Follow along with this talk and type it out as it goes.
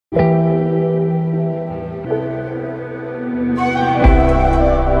Welcome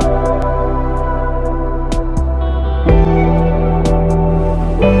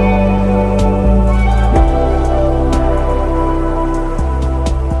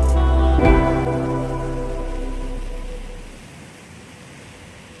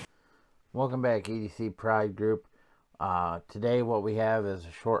back, EDC Pride Group. Today what we have is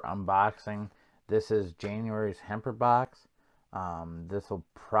a short unboxing. This is January's Hemper box. This will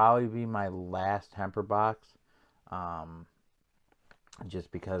probably be my last Hemper box,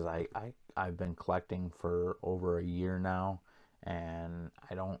 just because I've been collecting for over a year now, and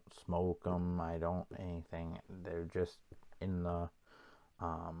I don't smoke them, I don't anything. They're just in the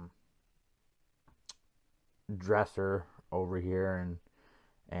dresser over here,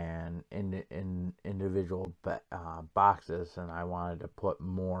 and in individual boxes, and I wanted to put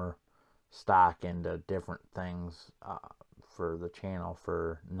more stock into different things for the channel,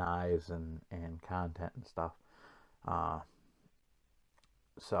 for knives and content and stuff.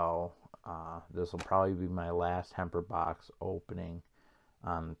 So this will probably be my last Hemper box opening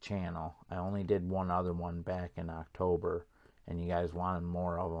on the channel. I only did one other one back in October, and you guys wanted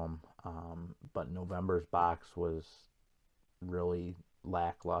more of them, but November's box was really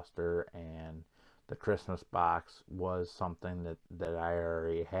lackluster, and the Christmas box was something that I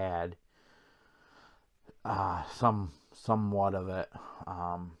already had somewhat of it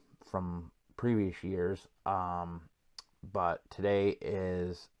from previous years, but today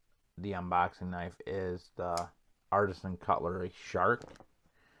is the unboxing knife is the Artisan Cutlery Shark.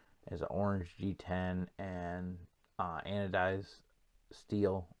 It's an orange G10 and anodized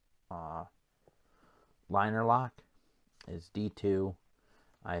steel liner lock. It's D2.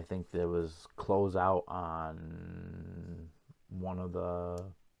 I think there was closeout on one of the,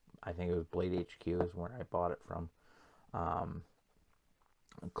 I think it was Blade HQ is where I bought it from.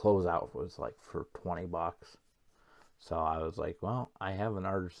 Closeout was like for 20 bucks. So I was like, well, I have an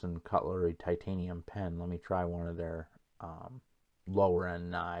Artisan Cutlery titanium pen. Let me try one of their lower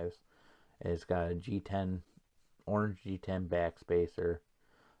end knives. It's got a G10, orange G10 backspacer.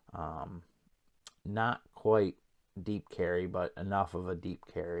 Not quite deep carry, but enough of a deep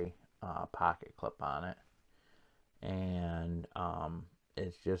carry pocket clip on it, and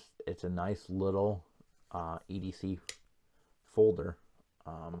it's a nice little EDC folder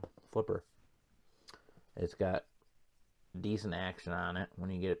flipper. It's got decent action on it. When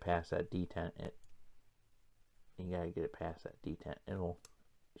you get it past that detent, you gotta get it past that detent, it'll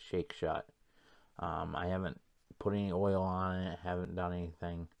shake shut. I haven't put any oil on it, haven't done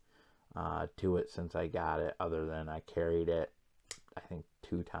anything to it since I got it, other than I carried it I think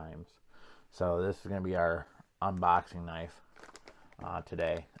 2 times. So this is going to be our unboxing knife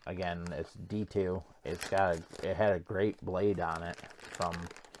today. Again, it's D2. It had a great blade on it from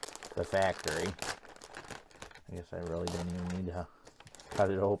the factory. I guess I really didn't even need to cut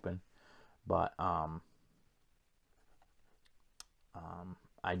it open, but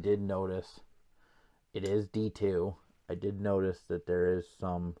I did notice it is D2. I did notice that there is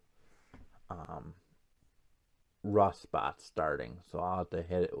some rust spots starting, so I'll have to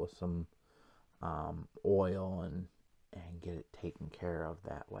hit it with some oil and get it taken care of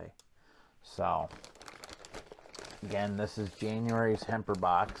that way. So again, this is January's Hemper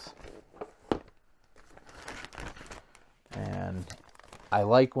box, and I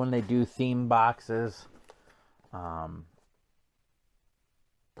like when they do theme boxes.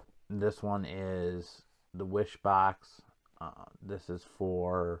 This one is the Wish box. This is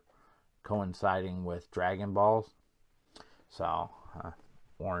for coinciding with Dragon Balls. So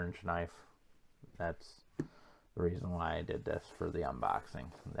orange knife, that's the reason why I did this for the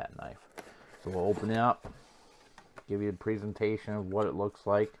unboxing, that knife. So we'll open it up, give you a presentation of what it looks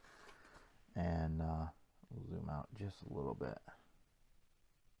like, and we'll zoom out just a little bit.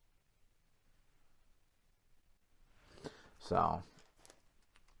 So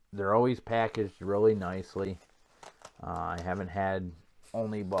they're always packaged really nicely. I haven't had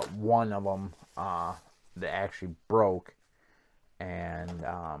only but one of them that actually broke, and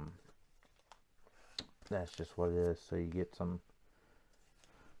that's just what it is. So you get some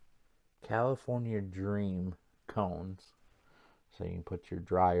California Dream cones, so you can put your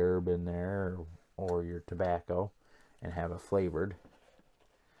dry herb in there, or your tobacco, and have it flavored.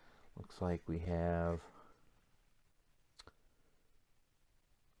 Looks like we have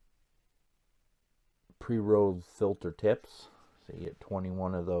pre-rolled filter tips. So you get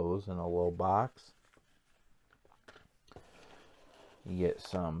 21 of those in a little box. You get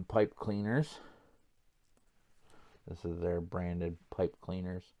some pipe cleaners. This is their branded pipe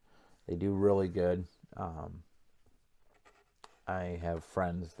cleaners. They do really good. I have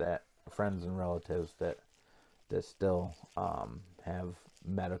friends and relatives that still have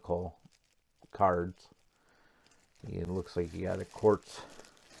medical cards. It looks like you got a quartz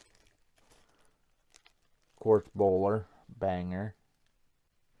bowler banger.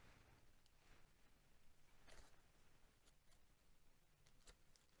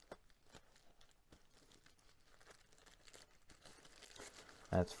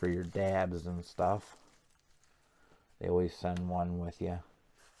 That's for your dabs and stuff. They always send one with you.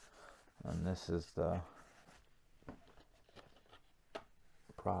 And this is the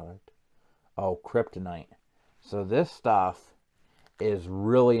product. Oh, kryptonite. So this stuff is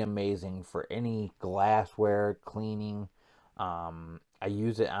really amazing for any glassware cleaning. I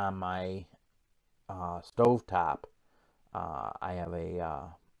use it on my stovetop. I have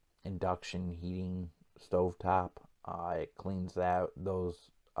a induction heating stovetop. It cleans those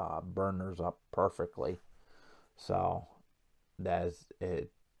burners up perfectly. So it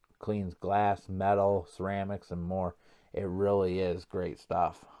cleans glass, metal, ceramics, and more. It really is great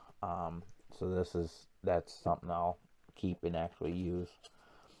stuff. So that's something I'll keep and actually use.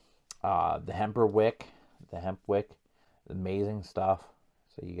 The Hemper wick, hemp wick, amazing stuff.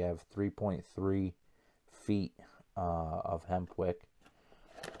 So you have 3.3 feet of hemp wick.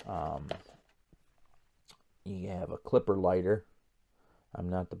 You have a clipper lighter. I'm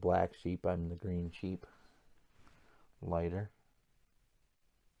not the black sheep, I'm the green sheep. Lighter.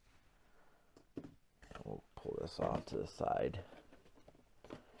 We'll pull this off to the side.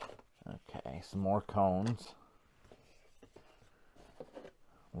 Okay, some more cones.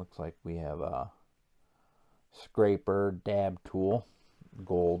 Looks like we have a scraper dab tool,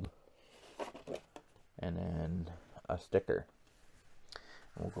 gold, and then a sticker.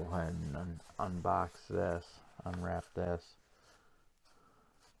 We'll go ahead and unbox this, unwrap this,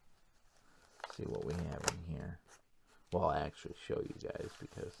 see what we have in here. Well, I'll actually show you guys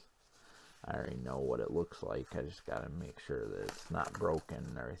because I already know what it looks like. I just got to make sure that it's not broken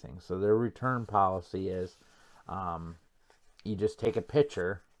and everything. So their return policy is you just take a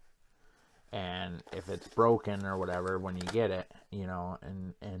picture, and if it's broken or whatever when you get it, you know,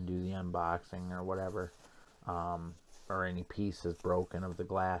 and do the unboxing or whatever, or any piece is broken of the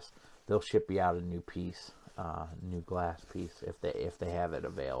glass, they'll ship you out a new piece, new glass piece if they have it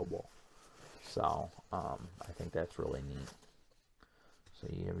available. So I think that's really neat. So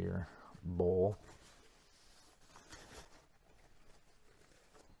you have your bowl.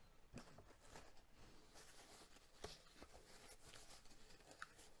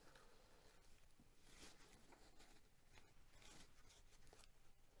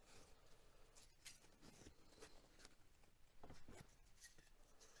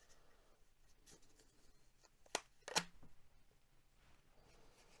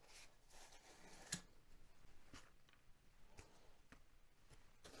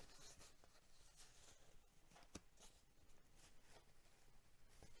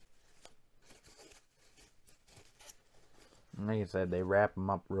 Like I said, they wrap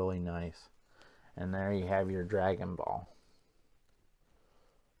them up really nice. And there you have your Dragon Ball.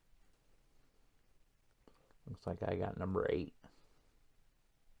 Looks like I got number 8.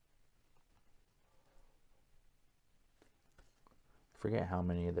 Forget how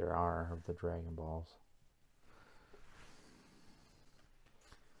many there are of the Dragon Balls.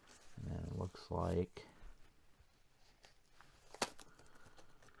 And then it looks like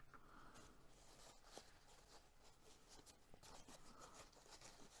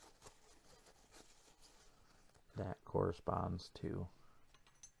that corresponds to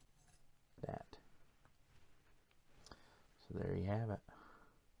that. So there you have it.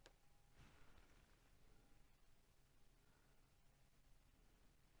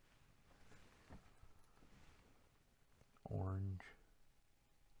 Orange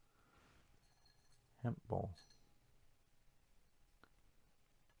hemp bowl.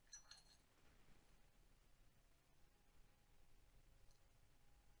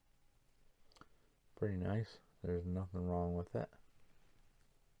 Pretty nice. There's nothing wrong with it.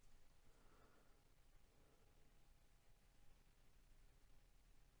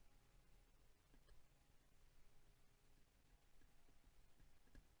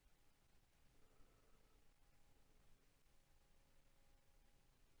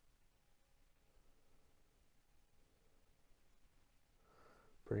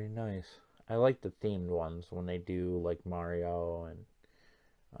 Pretty nice. I like the themed ones when they do like Mario and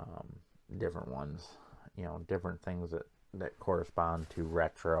different ones. You know, different things that correspond to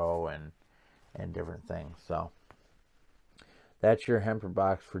retro and different things. So that's your Hemper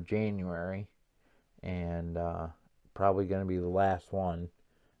box for January, and probably going to be the last one.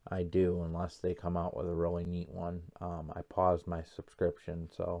 I do, unless they come out with a really neat one. I paused my subscription,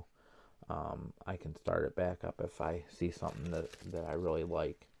 so I can start it back up if I see something that I really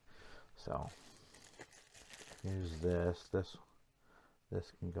like. So here's this.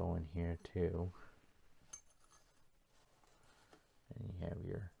 This can go in here too. And you have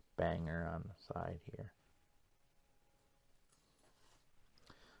your banger on the side here.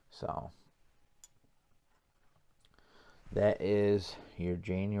 So that is your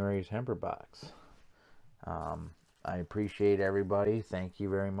January's Hemper box. I appreciate everybody. Thank you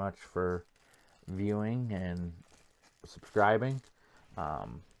very much for viewing and subscribing.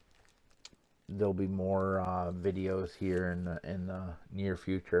 There'll be more videos here in the near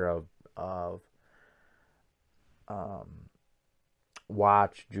future of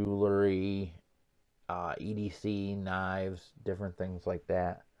watch, jewelry, EDC, knives, different things like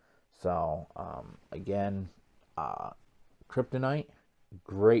that. So again, Kryptonite,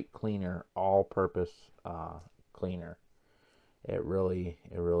 great cleaner, all-purpose cleaner. It really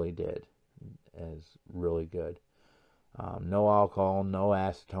did. Is really good. No alcohol, no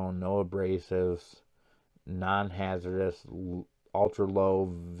acetone, no abrasives, non-hazardous, ultra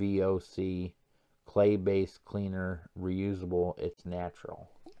low VOC, clay-based cleaner, reusable. It's natural.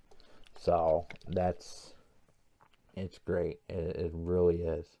 So it's great. It really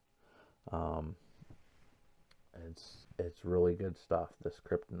is. It's really good stuff, this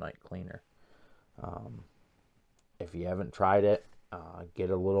Kryptonite cleaner. If you haven't tried it, get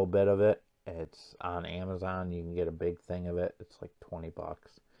a little bit of it. It's on Amazon. You can get a big thing of it. It's like 20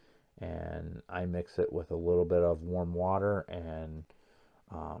 bucks. And I mix it with a little bit of warm water and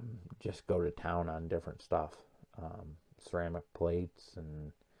just go to town on different stuff. Ceramic plates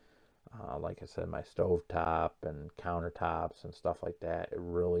and like I said, my stove top and countertops and stuff like that. It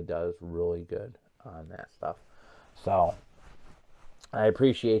really does really good on that stuff. So I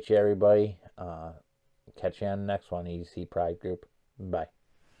appreciate you, everybody. Catch you on the next one, EDC Pride Group. Bye.